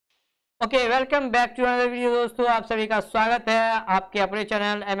Okay, welcome back to another video. दोस्तों, आप सभी का स्वागत है आपके अपने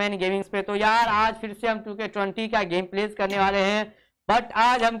चैनल MN गेमिंग्स पे। तो यार, आज फिर से हम 2K20 का गेम प्लेस करने वाले हैं, बट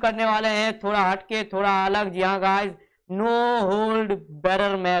आज हम करने वाले हैं थोड़ा हटके, थोड़ा अलग। जी हाँ guys, no hold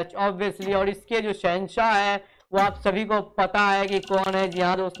bearer match obviously. और इसके जो शहंशाह है वो आप सभी को पता है कि कौन है। जी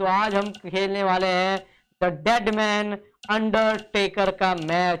हाँ दोस्तों, आज हम खेलने वाले हैं द डेड मैन अंडरटेकर का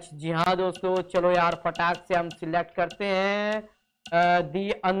मैच। जी हाँ दोस्तों, चलो यार फटाक से हम सिलेक्ट करते हैं दी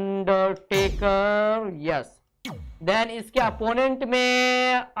अंडरटेकर। यस, देन इसके अपोनेंट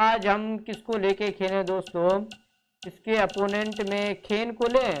में आज हम किसको लेके खेलें दोस्तों? इसके अपोनेंट में खेन को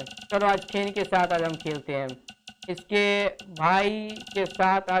लें। चलो आज खेन के साथ आज हम खेलते हैं। इसके भाई के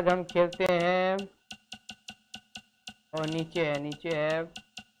साथ आज हम खेलते हैं। और नीचे है, नीचे है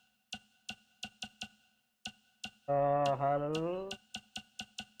हल,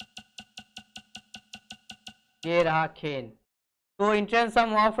 ये रहा खेन। तो इंट्रेंस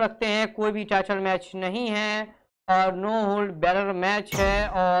हम ऑफ रखते हैं, कोई भी टाइटल मैच नहीं है और नो होल्ड बैरर मैच है।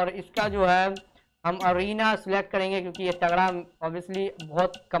 और इसका जो है हम अरीना सिलेक्ट करेंगे क्योंकि ये तगड़ा ऑब्वियसली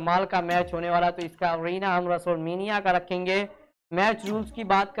बहुत कमाल का मैच होने वाला। तो इसका अरीना हम रेसलमेनिया का रखेंगे। मैच रूल्स की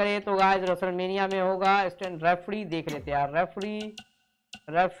बात करें तो गाइस रेसलमेनिया में होगा स्टैंड रेफरी। देख लेते हैं यार, रेफरी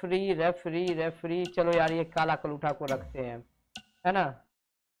रेफरी रेफरी रेफरी। चलो यार, ये काला कलूठा को रखते हैं, है ना।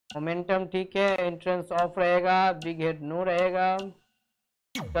 मोमेंटम ठीक है, एंट्रेंस ऑफ रहेगा, बिग हेड नो रहेगा।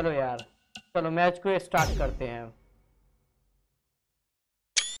 चलो यार, चलो मैच को स्टार्ट करते हैं।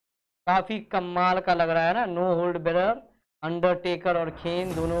 काफी कमाल का लग रहा है ना। नो होल्ड बैरर, अंडरटेकर और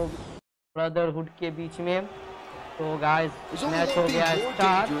खेन दोनों ब्रदरहुड के बीच में। तो गाइस मैच हो गया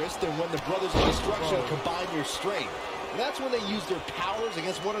start. That's when they use their powers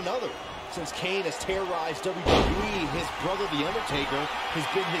against one another. Since Kane has terrorized WWE, his brother, The Undertaker, has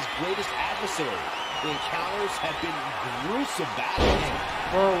been his greatest adversary. The encounters have been gruesome battles.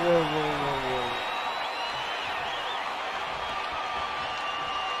 Whoa, whoa, whoa, whoa, whoa.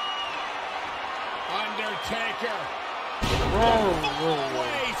 Undertaker. Whoa, whoa,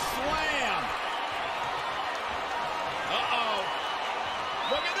 whoa. Slam. Uh-oh.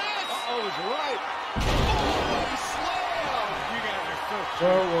 Look at this. Uh-oh is right.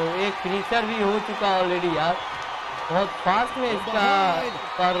 वो एक finisher भी हो चुका already यार। बहुत fast में इसका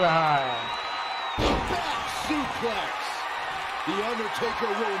कर रहा है। The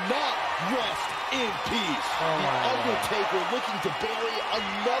Undertaker will not rest in peace. The Undertaker looking to bury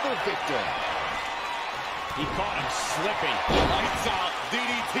another victim. He caught him slipping. Lights out.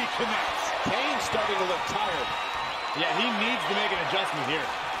 DDT connects. Kane starting to look tired. Yeah, he needs to make an adjustment here.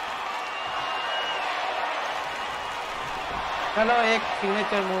 चलो एक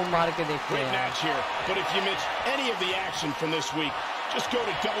signature move मार के देखते हैं। Match here, but if you miss any of the action from this week, just go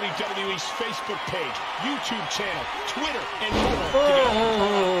to WWE's Facebook page, YouTube channel, Twitter, and more.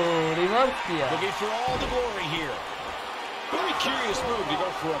 Reverse किया। Looking for all the glory here. Very curious move to go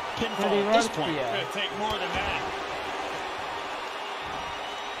for a pinfall at this point. It's going to take more than that.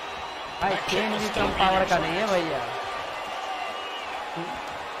 भाई केन भी कम power का नहीं है भैया।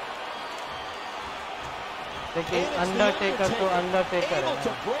 देखिए Undertaker तो Undertaker है।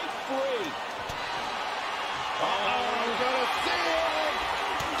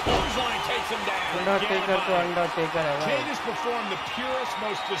 अंडरटेकर तो अंडरटेकर है भाई। Kane has performed the purest,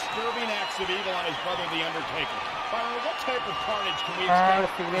 most disturbing acts of evil on his brother, the Undertaker. What type of carnage can we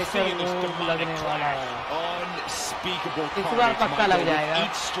expect to see in this demonic clash? Unspeakable carnage. इस बार पक्का लग जाएगा।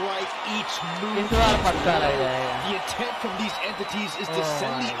 Each strike, each move. इस बार पक्का लग जाएगा। The intent from these entities is to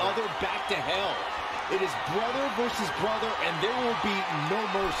send the other back to hell. It is brother versus brother, and there will be no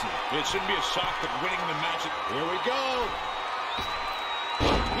mercy. It shouldn't be a shock that winning the match. Here we go.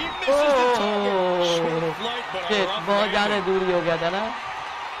 He misses the target. Short flight, but a rough बहुत ज्यादा landing. दूरी हो गया था ना।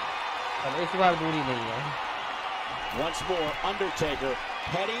 अब इस बार दूरी नहीं है। Once more, Undertaker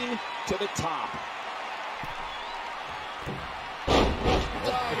heading to the top.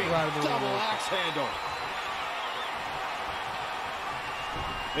 Diving double axe handle.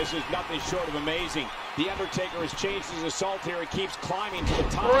 This is nothing short of amazing. The Undertaker has changed his assault here and keeps climbing to the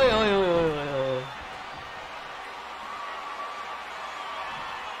top. ओए ओए ओए ओए ओए।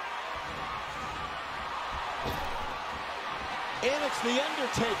 And it's the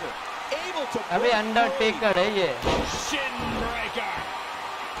Undertaker able to. अबे Undertaker है ये। Shin breaker.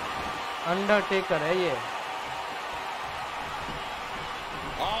 Undertaker है ये।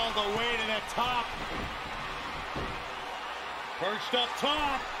 All the way to the top. Perched up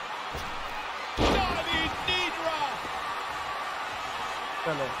top. Diving knee drop.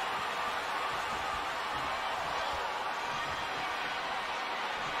 चलो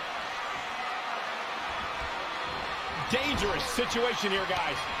Days dangerous situation here,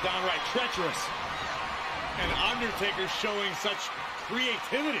 guys. Downright treacherous. And Undertaker showing such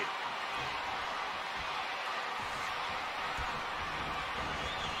creativity.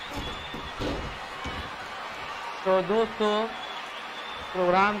 तो दोस्तों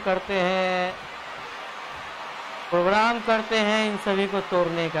programme करते हैं इन सभी को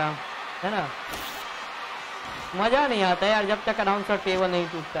तोड़ने का, है ना। मजा नहीं आता यार जब तक अनाउंसर टेबल नहीं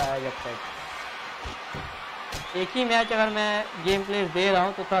टूटता है। जब तक एक ही मैच अगर मैं गेम प्ले दे रहा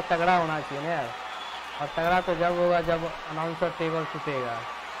हूँ तो थोड़ा तगड़ा होना चाहिए ना यार, और तगड़ा तो जब होगा जब अनाउंसर टेबल टूटेगा।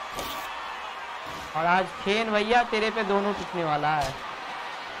 और आज खेन भैया तेरे पे दोनों टूटने वाला है।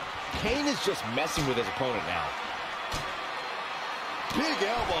 Kane is just messing with his opponent now. Big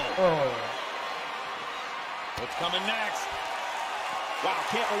elbow. Oh. What's coming next? Wow,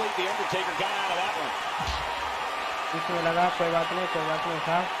 can't believe the Undertaker got out of that one. इसमें लगा कोई बात नहीं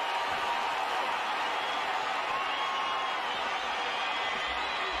था।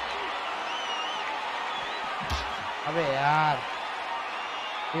 अबे यार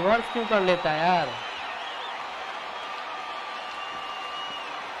रिवर्स क्यों कर लेता है यार।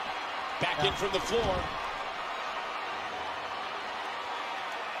 Back in from the floor.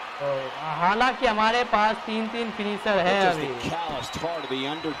 हालांकि हमारे पास 3 फिनिशर है अभी,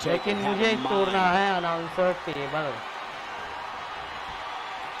 लेकिन मुझे तोड़ना है अनाउंसर टेबल।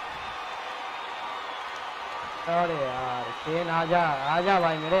 अरे यार केन आजा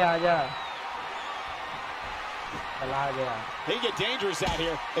भाई मेरे आजा। चला गया।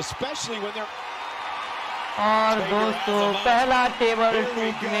 और दोस्तों पहला टेबल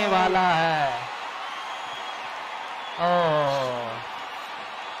टूटने वाला है। ओह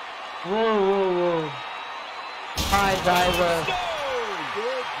वो high driver.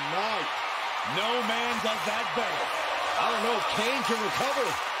 Good night. No man does that better. I don't know if Kane can recover.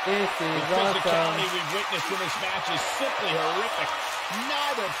 This is the physicality we've witnessed in this match is simply horrific.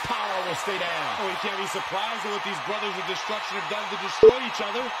 Neither power will stay down. Oh, we can't be surprised at what these brothers of destruction have done to destroy each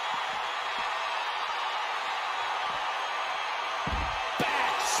other.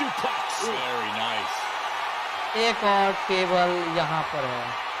 Back suplex. Very nice. एक और table यहाँ पर है।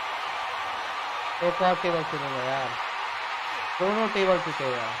 एक और table टूटेगा यार, दोनों टेबल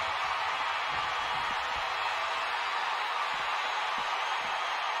टूटेगा।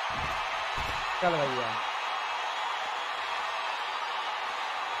 चल भैया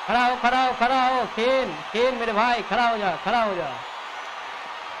खड़ा हो खेन मेरे भाई खड़ा हो जा।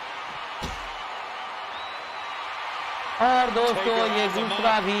 और दोस्तों ये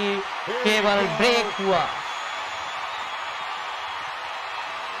दूसरा भी टेबल ब्रेक हुआ।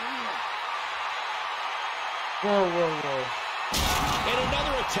 Whoa. And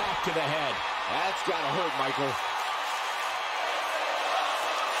another attack to the head. That's gotta hurt, Michael.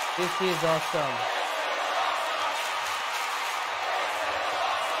 This is awesome.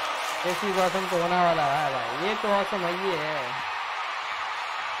 तो होने वाला है भाई, ये तो awesome है ये है।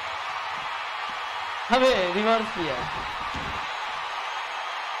 अबे रिवर्स किया।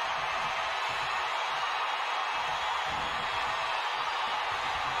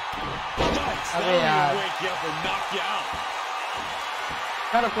 अबे यार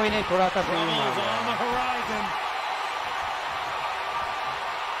चलो कोई नहीं, थोड़ा सा film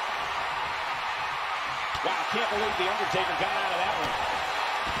Wow, can't believe the Undertaker got out of that one.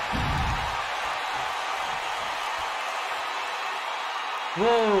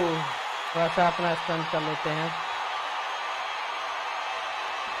 वो थोड़ा सा अपना स्टंट कर लेते हैं।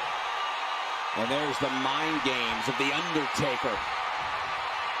 And there's the mind games of the Undertaker.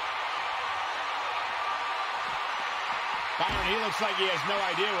 Byron, he looks like he has no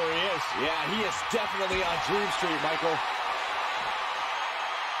idea where he is. Yeah, he is definitely on Dream Street, Michael.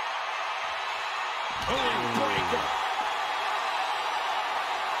 Breaker.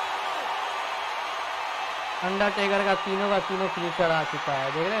 Undertaker का तीनों finisher आ चुका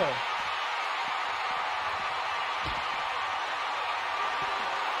है, देख रहे हो।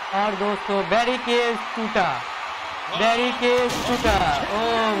 और दोस्तों बैरिकेड टूटा।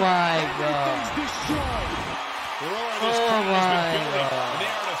 Oh my God. Oh my God. They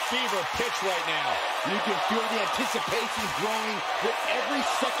are in a fever pitch right now. You can feel the anticipation growing with every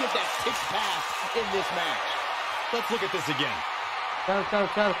second that ticks past in this match. Let's look at this again. चल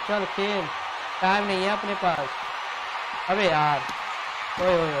खेल, time नहीं है अपने पास। अबे यार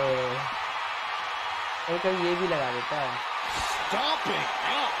कभी ये भी लगा देता है। Stomping,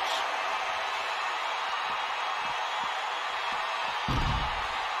 ouch.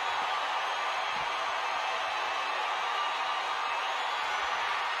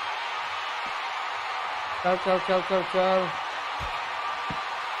 चल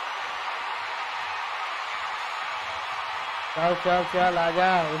चल चल चल आजा,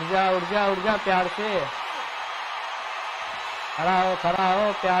 उठ जा उठ जा उठ जा, प्यार से खड़ा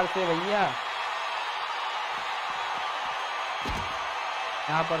हो प्यार से भैया।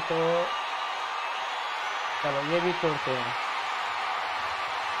 यहाँ पर तो चलो ये भी छोड़ते हैं।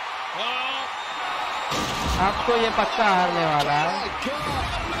 आपको ये पक्का हारने वाला है।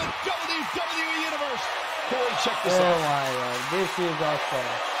 Oh my God, this is awesome.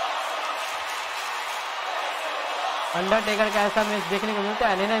 Undertaker का ऐसा मैच देखने को मिलता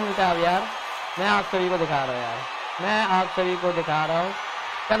है, नहीं मिलता अब यार। मैं आप सभी को दिखा रहा हूँ यार, मैं आप सभी को दिखा रहा हूँ।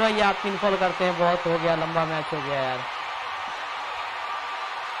 चलो ये आप पिनफॉल करते हैं, बहुत हो गया, लंबा मैच हो गया यार।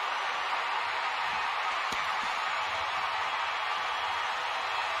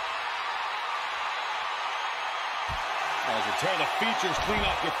 As you tear the features clean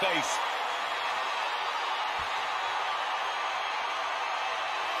off your face.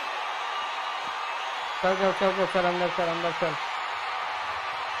 चल अंदर चल।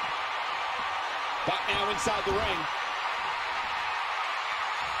 Back now inside the ring.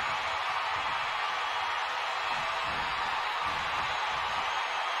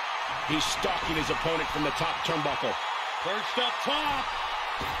 He's stalking his opponent from the top turnbuckle. Perched up top.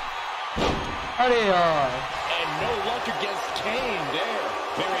 अरे यार, And no luck against Kane there.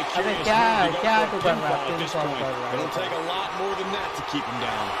 Very अबे curious क्या move to तू go कर for रहा a है, pinfall at this pinfall point. कर रहा है। It'll take a lot more than that to keep him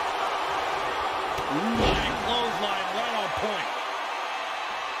down. Flying clothesline right on point.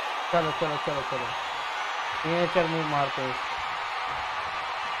 चलो सिग्नेचर मूव मारते हैं।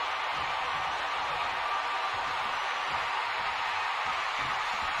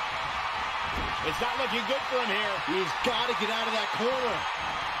 It's not looking good for him here. He's got to get out of that corner.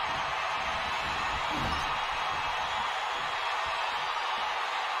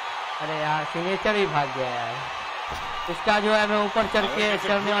 अरे यार, signature ही भाग गया यार। इसका जो है, मैं ऊपर चढ़ के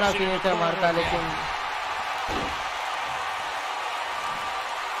चढ़ने वाला सिग्नेचर मारता, लेकिन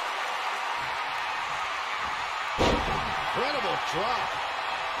Incredible drop.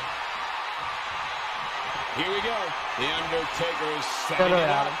 Here we go. The Undertaker is setting चलो it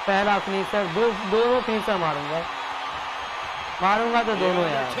यार, up. पहला फिनिशर, दोनों फिनिशर मारूंगा तो दोनों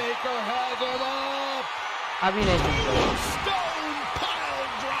यार। Undertaker has him up. अभी नहीं जीतूंगा। Stone pile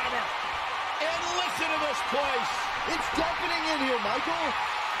driver. And listen to this place. It's deafening in here, Michael.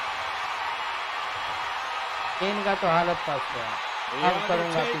 केन का तो हालत पास है। The अब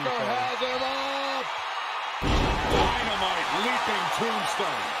करूंगा Undertaker finisher. has him up. Dynamite leaping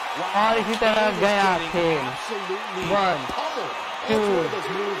tombstone. और इसी तरह गया खेल। Absolutely 1 2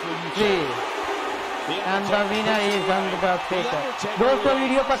 3 and the winner is Undertaker. दोस्तों,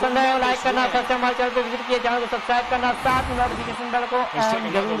 वीडियो पसंद है और लाइक करना, सबसे हमारे चैनल पे विजिट किए, चैनल को सब्सक्राइब करना, साथ में नोटिफिकेशन बेल को ऑन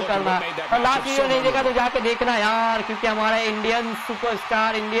जरूर करना। और लास्ट वीडियो नहीं देखा तो जाके देखना यार, क्योंकि हमारे इंडियन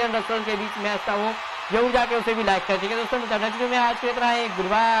सुपरस्टार, इंडियन रेसलर के बीच मैच था, वो जरूर जाके उसे भी लाइक कर। ठीक है दोस्तों, नेक्स्ट वीडियो में आज के इतना है। Good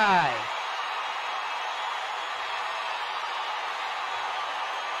bye.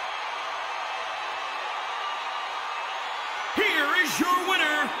 Here is your